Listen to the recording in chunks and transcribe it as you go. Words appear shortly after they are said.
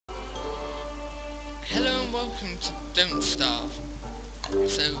Hello and welcome to Don't Starve.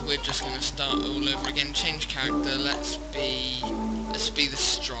 So we're just gonna start all over again, change character, let's be the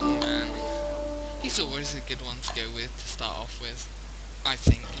strong man. He's always a good one to go with to start off with, I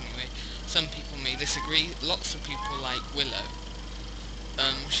think anyway. Some people may disagree, lots of people like Willow.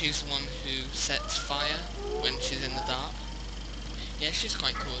 She's the one who sets fire when she's in the dark. Yeah, she's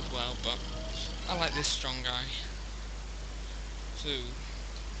quite cool as well, but I like this strong guy. So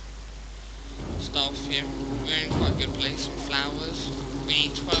start off here. We're in quite a good place with flowers. We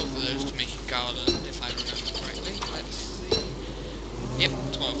need 12 of those to make a garland, if I remember correctly. Let's see. Yep,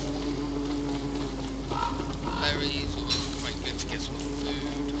 12. Berries, always quite good to get some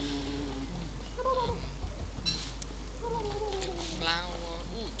food. Flour.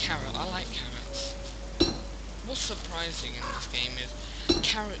 Ooh, carrot. I like carrots. What's surprising in this game is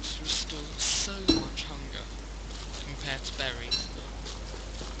carrots restore so much hunger compared to berries.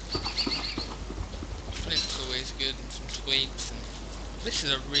 Flint's always good, and some twigs, and this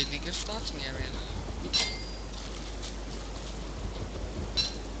is a really good starting area.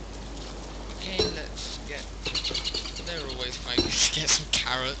 Okay, let's get... They're always quite good to get some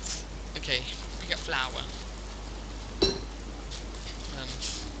carrots. Okay, pick up flour.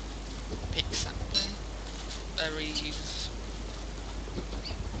 Pick sapling. Berries.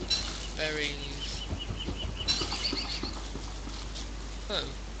 Berries. Oh.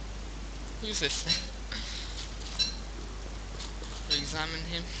 Who's this? Examine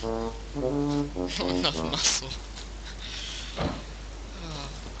him. Not enough muscle. Oh.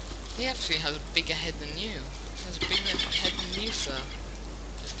 He actually has a bigger head than you. He has a bigger head than you, sir.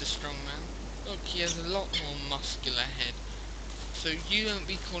 Mr. Strongman. Look, he has a lot more muscular head. So you don't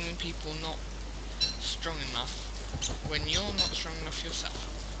be calling people not strong enough when you're not strong enough yourself.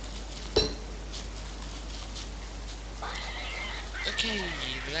 Okay,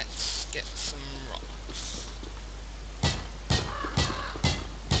 let's get some rocks.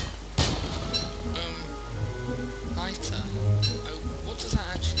 Lighter. Oh, what does that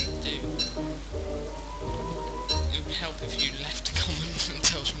actually do? It would help if you left a comment and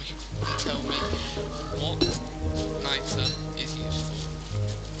tell me what lighter is useful.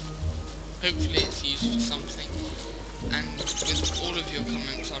 Hopefully it's used for something. And with all of your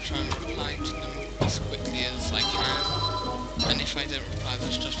comments, I'll try and reply to them as quickly as I can. And if I don't reply,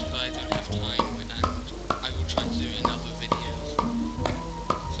 that's just because I don't have time, and I will try to do it in other videos.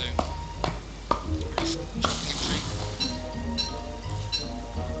 So, just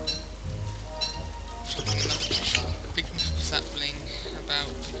chopping another big sapling, about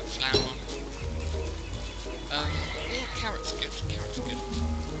flour. Yeah, carrots good. Carrots good.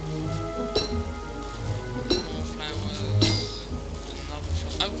 More flowers. Another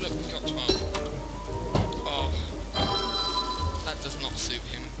flower. Oh look, we got 12. Oh, that does not suit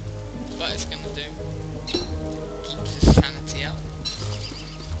him, but it's gonna do. Keeps his sanity up.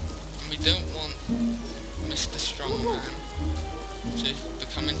 And we don't want Mr. Strongman to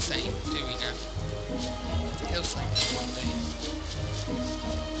become insane, do we now? He'll save us one day.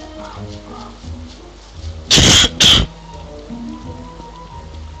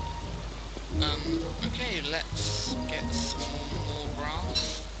 Okay, let's get some more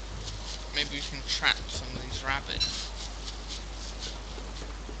grass. Maybe we can trap some of these rabbits.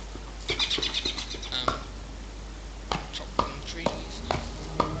 Chop some trees.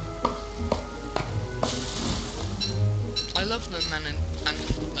 I love the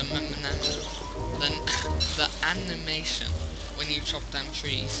the animation when you chop down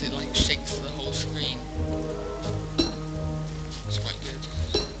trees. It like shakes the whole screen. It's quite good.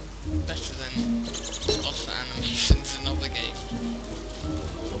 Better than lots of animations in other games.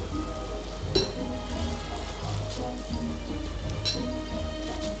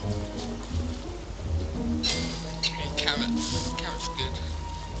 Okay, carrots. Carrots good.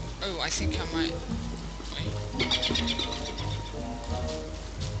 Oh, I think I might... Wait.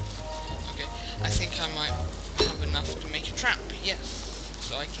 Okay, I think I might have enough to make a trap, yes.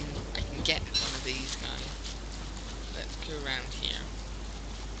 So I can get one of these guys. Let's go around here.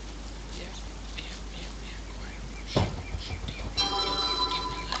 Yeah.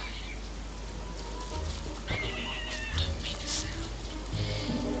 Don't make a sound.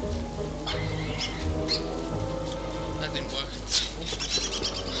 That didn't work at all.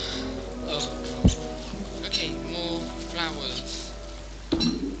 Oh. Okay, more flowers.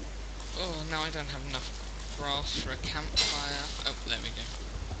 Oh, now I don't have enough grass for a campfire. Oh, there we go.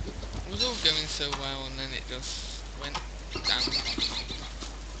 It was all going so well and then it just went down.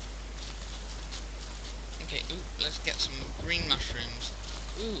 Okay, ooh, let's get some green mushrooms.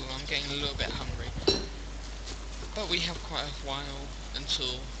 Ooh, I'm getting a little bit hungry. But we have quite a while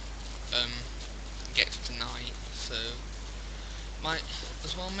until gets to night, so might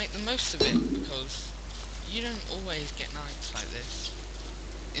as well make the most of it, because you don't always get nights like this.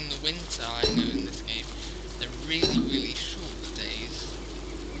 In the winter, I know in this game, they're really, really short, the days.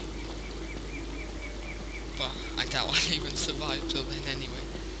 But I doubt I'll even survive till then anyway.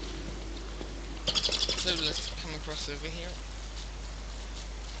 So let's come across over here.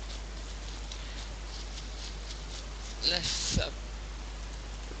 Let's set up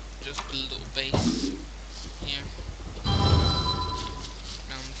just a little base here.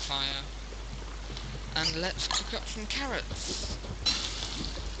 Around the fire. And let's cook up some carrots.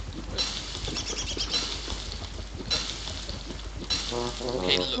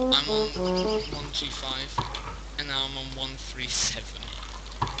 Okay, look, I'm on 125, and now I'm on 137.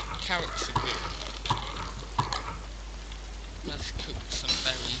 Carrots are good. Let's cook some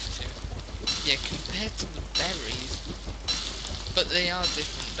berries too. Yeah, compared to the berries, but they are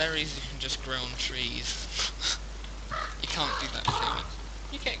different. Berries you can just grow on trees. You can't do that fruit.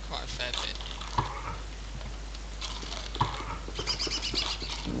 You get quite a fair bit.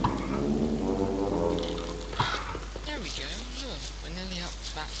 There we go. Look, we're nearly up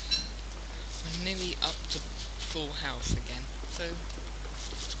back. We're nearly up to full house again. So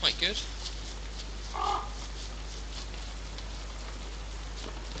it's quite good.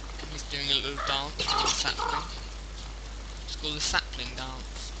 He's doing a little dance with the sapling. It's called the sapling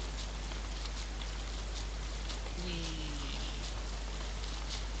dance. Whee.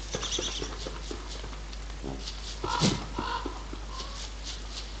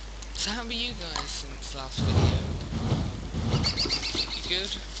 So how are you guys since last video? You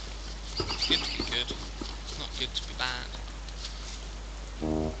good? It's good to be good. It's not good to be bad.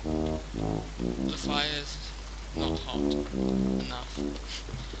 The fire's not hot enough.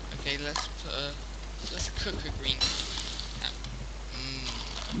 Okay, let's cook a green cap.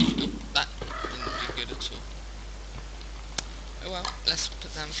 Nope, that didn't do good at all. Oh well, let's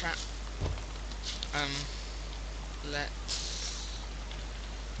put down trap. Let's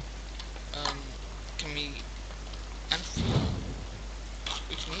can we add fuel?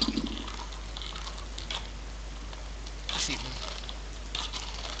 We can eat them. Let's eat them.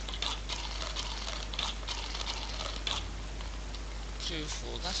 Two,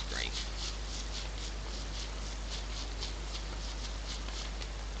 four, that's great.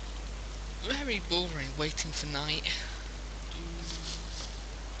 Very boring waiting for night.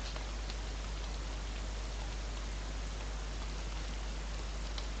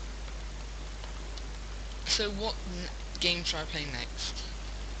 So what game should I play next?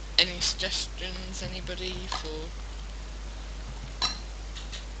 Any suggestions, anybody, for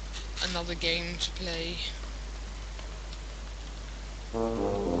another game to play?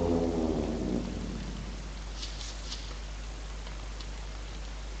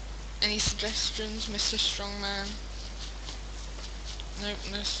 Any suggestions, Mr. Strongman? Nope,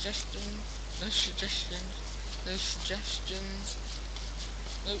 no suggestions. No suggestions. No suggestions.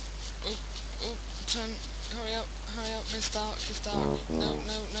 Nope. Oh, oh, turn. Hurry up, it's dark, it's dark. No, no, no,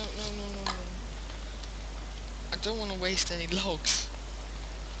 no, no, no, no. I don't want to waste any logs.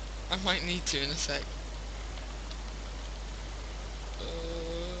 I might need to in a sec.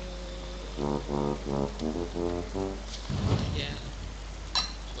 Yeah.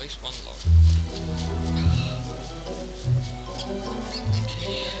 Waste one log.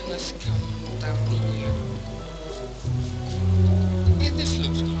 Okay, let's come down here. Yeah, this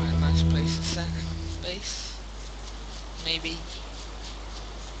looks quite a nice place to set base. Maybe.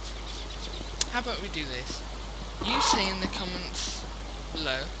 How about we do this? You say in the comments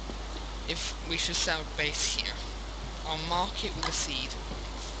below if we should set a base here. I'll mark it with a seed.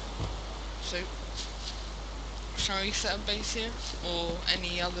 So, shall we set a base here? Or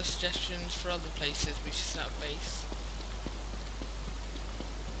any other suggestions for other places we should set a base?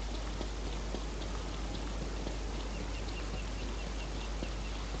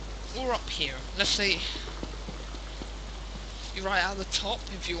 Or up here. Let's say you're right at the top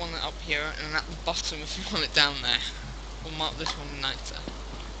if you want it up here, and at the bottom if you want it down there. We'll mark this one nicer.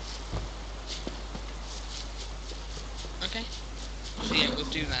 Okay? So yeah, we'll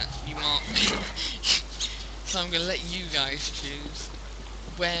do that. You mark. So I'm going to let you guys choose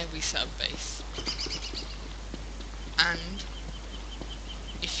where we set a base. And,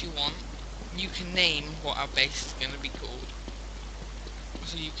 if you want, you can name what our base is going to be called.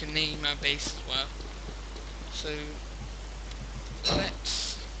 So you can name our base as well. So,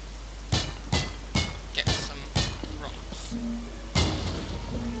 let's get some rocks.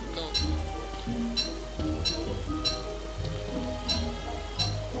 Go.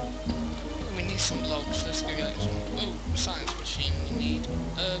 We need some logs. Let's go get some. Oh, science machine. We need.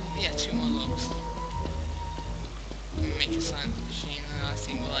 Yeah, 2 more logs. make a science machine, and I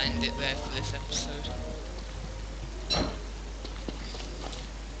think we'll end it there for this episode.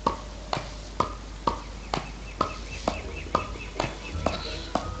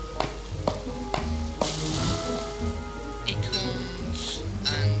 Acorns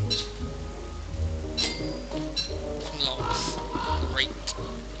and some logs. Great.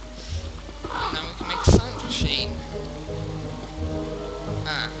 Now we can make a science machine.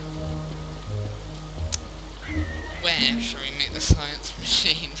 Ah. Where shall we make the science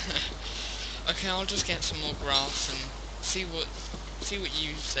machine? Okay, I'll just get some more grass and see what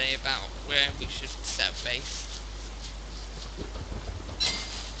you say about where we should set a base.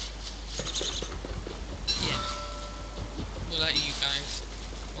 Yeah, we'll let you guys.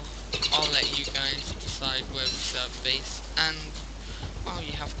 Well, I'll let you guys decide where we set up base. And oh,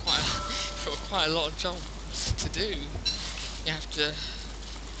 you have quite a lot of jobs to do. You have to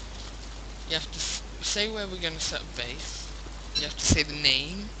say where we're going to set up base. You have to say the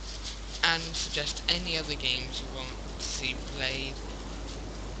name and suggest any other games you want to see played,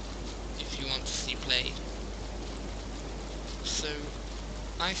 if you want to see played. So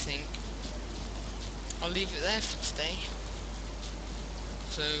I think I'll leave it there for today.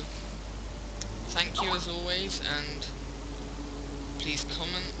 So thank you as always, and please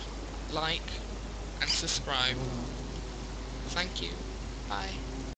comment, like and subscribe. Thank you. Bye.